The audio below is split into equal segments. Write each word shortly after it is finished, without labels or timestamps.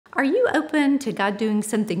Are you open to God doing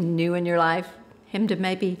something new in your life? Him to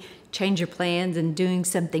maybe change your plans and doing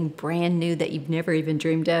something brand new that you've never even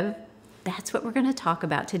dreamed of? That's what we're going to talk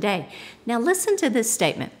about today. Now listen to this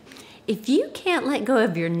statement. If you can't let go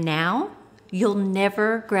of your now, you'll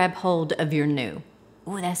never grab hold of your new.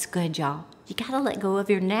 Oh, that's good, y'all. You got to let go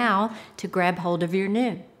of your now to grab hold of your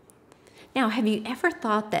new. Now, have you ever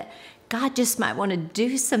thought that God just might want to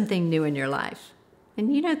do something new in your life?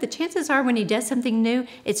 And you know, the chances are when he does something new,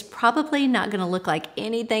 it's probably not going to look like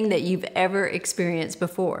anything that you've ever experienced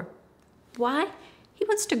before. Why? He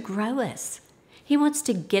wants to grow us. He wants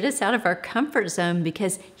to get us out of our comfort zone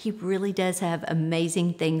because he really does have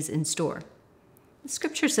amazing things in store. The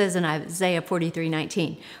scripture says in Isaiah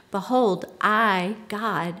 43:19, "Behold, I,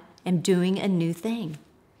 God, am doing a new thing."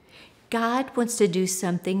 God wants to do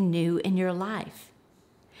something new in your life.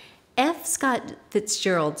 F. Scott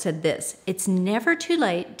Fitzgerald said this, "It's never too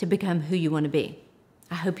late to become who you want to be."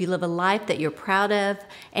 I hope you live a life that you're proud of,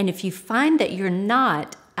 and if you find that you're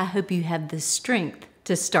not, I hope you have the strength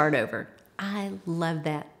to start over. I love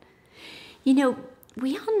that. You know,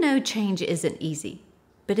 we all know change isn't easy,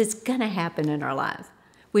 but it's gonna happen in our lives.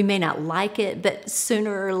 We may not like it, but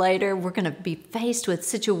sooner or later, we're gonna be faced with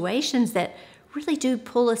situations that really do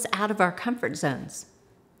pull us out of our comfort zones.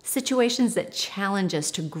 Situations that challenge us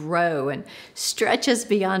to grow and stretch us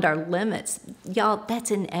beyond our limits. Y'all, that's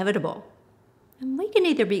inevitable. And we can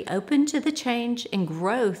either be open to the change and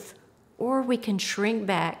growth, or we can shrink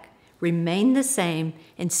back, remain the same,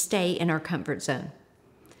 and stay in our comfort zone.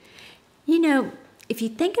 You know, if you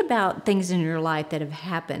think about things in your life that have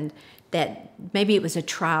happened, that maybe it was a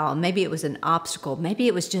trial, maybe it was an obstacle, maybe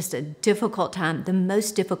it was just a difficult time, the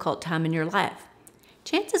most difficult time in your life.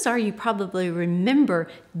 Chances are you probably remember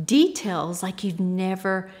details like you've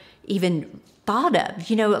never even thought of.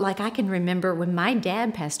 You know, like I can remember when my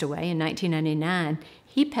dad passed away in 1999,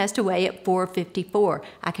 he passed away at 4:54.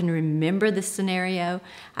 I can remember the scenario.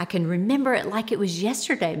 I can remember it like it was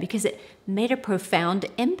yesterday because it made a profound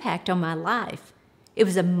impact on my life. It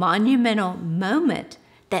was a monumental moment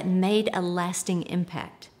that made a lasting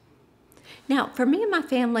impact. Now, for me and my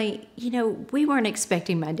family, you know, we weren't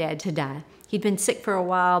expecting my dad to die. He'd been sick for a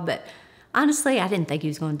while, but honestly, I didn't think he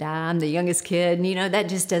was going to die. I'm the youngest kid, and you know, that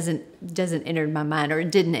just doesn't enter my mind, or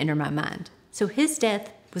it didn't enter my mind. So his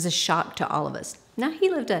death was a shock to all of us. Now, he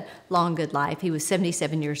lived a long, good life. He was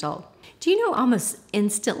 77 years old. Do you know, almost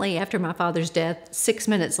instantly after my father's death, 6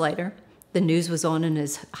 minutes later, the news was on in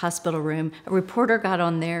his hospital room. A reporter got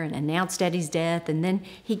on there and announced Daddy's death, and then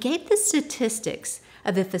he gave the statistics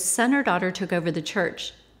of if a son or daughter took over the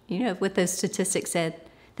church. You know what those statistics said?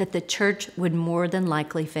 That the church would more than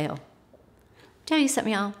likely fail. Tell you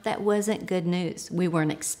something, y'all, that wasn't good news. We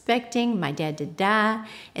weren't expecting my dad to die,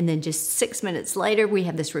 and then just 6 minutes later, we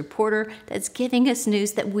have this reporter that's giving us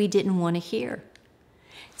news that we didn't want to hear.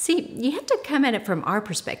 See, you have to come at it from our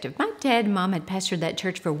perspective. My dad and mom had pastored that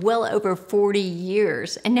church for well over 40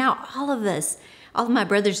 years, and now all of us, all of my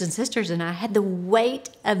brothers and sisters and I, had the weight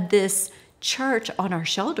of this church on our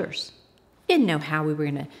shoulders. We didn't know how we were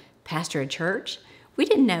going to pastor a church. We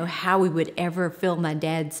didn't know how we would ever fill my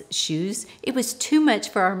dad's shoes. It was too much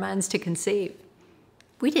for our minds to conceive.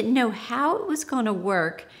 We didn't know how it was going to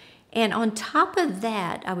work. And on top of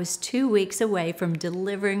that, I was 2 weeks away from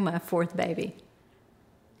delivering my fourth baby.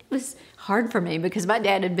 It was hard for me because my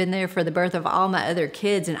dad had been there for the birth of all my other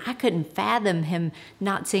kids, and I couldn't fathom him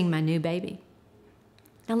not seeing my new baby.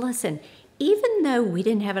 Now listen, even though we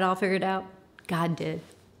didn't have it all figured out, God did.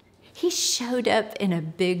 He showed up in a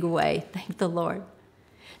big way, thank the Lord.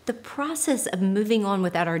 The process of moving on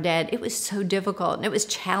without our dad, it was so difficult and it was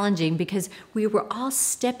challenging because we were all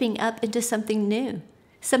stepping up into something new,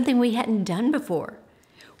 something we hadn't done before.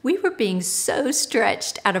 We were being so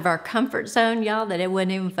stretched out of our comfort zone, y'all, that it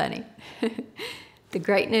wasn't even funny. The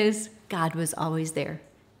great news, God was always there.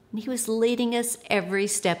 And he was leading us every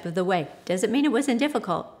step of the way. Doesn't mean it wasn't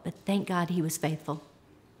difficult, but thank God he was faithful.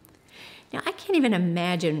 Now, I can't even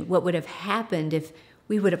imagine what would have happened if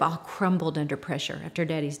we would have all crumbled under pressure after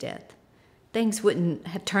Daddy's death. Things wouldn't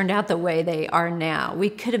have turned out the way they are now. We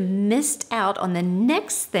could have missed out on the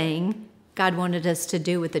next thing God wanted us to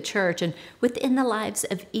do with the church and within the lives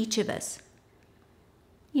of each of us.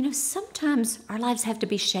 You know, sometimes our lives have to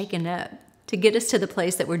be shaken up to get us to the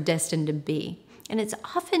place that we're destined to be. And it's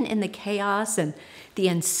often in the chaos and the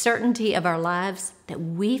uncertainty of our lives that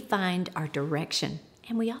we find our direction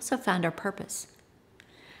and we also find our purpose.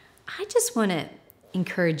 I just want to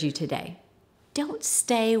encourage you today. Don't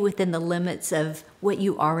stay within the limits of what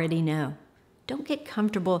you already know. Don't get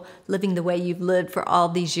comfortable living the way you've lived for all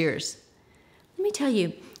these years. Let me tell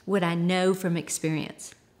you what I know from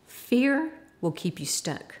experience. Fear will keep you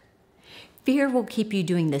stuck. Fear will keep you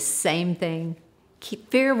doing the same thing.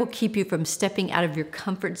 Fear will keep you from stepping out of your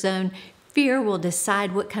comfort zone. Fear will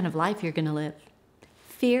decide what kind of life you're going to live.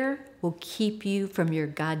 Fear will keep you from your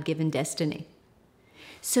God-given destiny.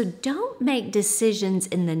 So don't make decisions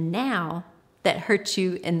in the now that hurt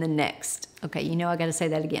you in the next. Okay, I got to say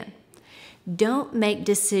that again. Don't make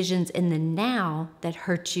decisions in the now that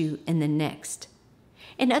hurt you in the next.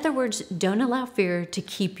 In other words, don't allow fear to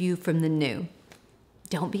keep you from the new.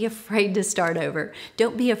 Don't be afraid to start over.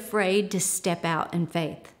 Don't be afraid to step out in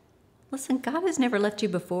faith. Listen, God has never left you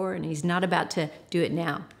before, and He's not about to do it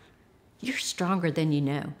now. You're stronger than you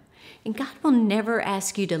know. And God will never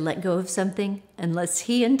ask you to let go of something unless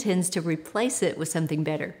He intends to replace it with something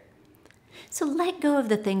better. So let go of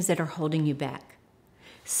the things that are holding you back.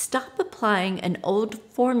 Stop applying an old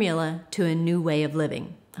formula to a new way of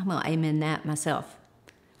living. I'm going to amen that myself.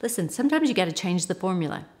 Listen, sometimes you got to change the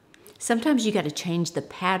formula. Sometimes you got to change the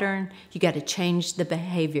pattern. You got to change the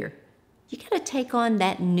behavior. You got to take on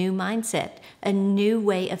that new mindset, a new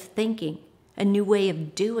way of thinking, a new way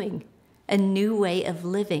of doing, a new way of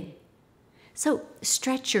living. So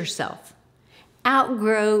stretch yourself.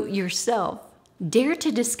 Outgrow yourself. Dare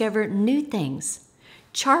to discover new things.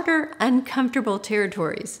 Charter uncomfortable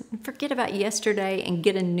territories. Forget about yesterday and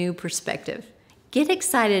get a new perspective. Get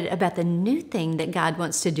excited about the new thing that God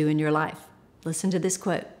wants to do in your life. Listen to this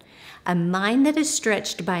quote. A mind that is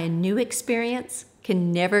stretched by a new experience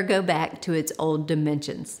can never go back to its old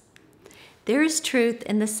dimensions. There is truth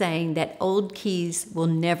in the saying that old keys will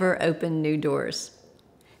never open new doors.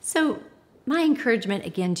 So my encouragement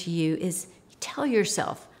again to you is tell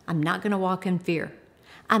yourself, I'm not going to walk in fear.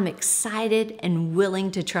 I'm excited and willing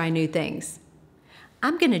to try new things.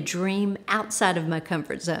 I'm going to dream outside of my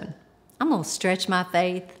comfort zone. I'm going to stretch my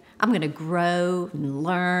faith. I'm going to grow and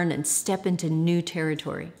learn and step into new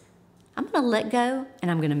territory. I'm going to let go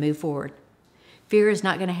and I'm going to move forward. Fear is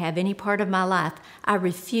not going to have any part of my life. I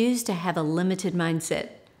refuse to have a limited mindset.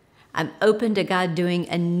 I'm open to God doing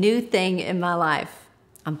a new thing in my life.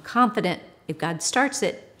 I'm confident if God starts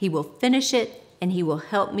it, He will finish it and He will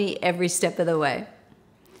help me every step of the way.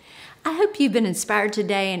 I hope you've been inspired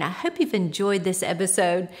today, and I hope you've enjoyed this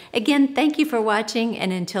episode. Again, thank you for watching,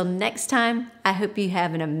 and until next time, I hope you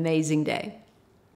have an amazing day.